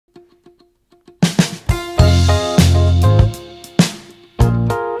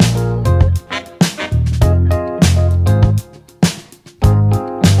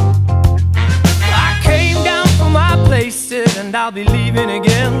I'll be leaving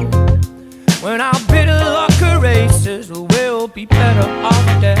again. When our bitter luck erases, we'll be better off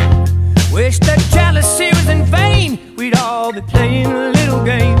dead. Wish that jealousy was in vain, we'd all be playing little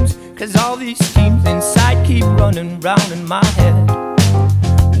games. Cause all these schemes inside keep running round in my head.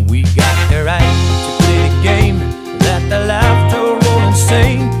 We got the right to play the game, let the laughter roll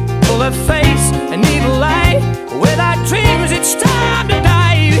insane. Full of face and evil eye, with our dreams it's time to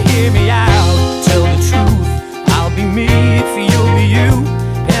die. You hear me out, tell the truth, I'll be me if you'll be you,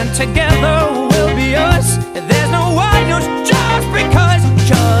 and together we'll be us. There's no one knows just because,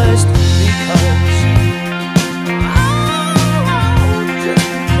 just because. Oh, just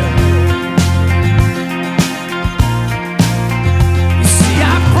because. You see, I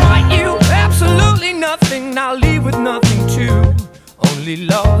brought you absolutely nothing, I'll leave with nothing too. Only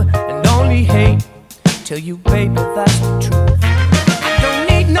love and only hate. Tell you, baby, that's the truth. I don't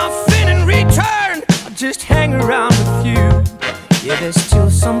need nothing in return, I'll just hang around with you. Yeah, there's still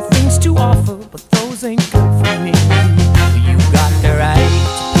some